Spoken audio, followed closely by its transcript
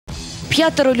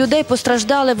5 людей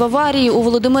постраждали в аварії у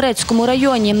Володимирецькому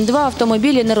районі. 2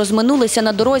 автомобілі не розминулися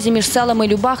на дорозі між селами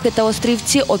Любахи та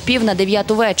Острівці о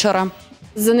 8:45 вечора.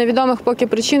 З невідомих поки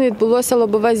причин відбулося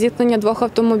лобове зіткнення 2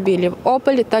 автомобілів –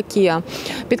 «Опель» та «Кія»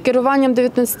 під керуванням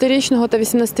 19-річного та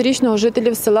 18-річного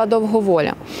жителів села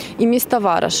Довговоля і міста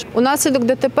Вараш. Унаслідок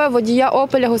ДТП водія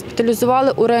 «Опеля»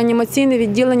 госпіталізували у реанімаційне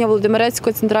відділення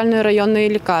Володимирецької центральної районної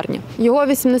лікарні. Його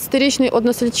 18-річний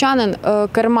односельчанин,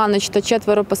 керманич та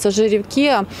 4 пасажирів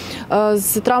 «Кія»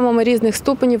 з травмами різних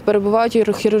ступенів перебувають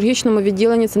у хірургічному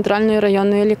відділенні центральної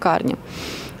районної лікарні.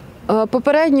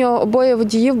 Попередньо обоє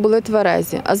водіїв були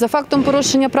тверезі. За фактом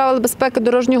порушення правил безпеки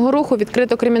дорожнього руху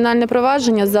відкрито кримінальне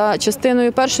провадження за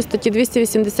частиною 1 статті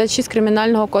 286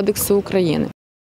 Кримінального кодексу України.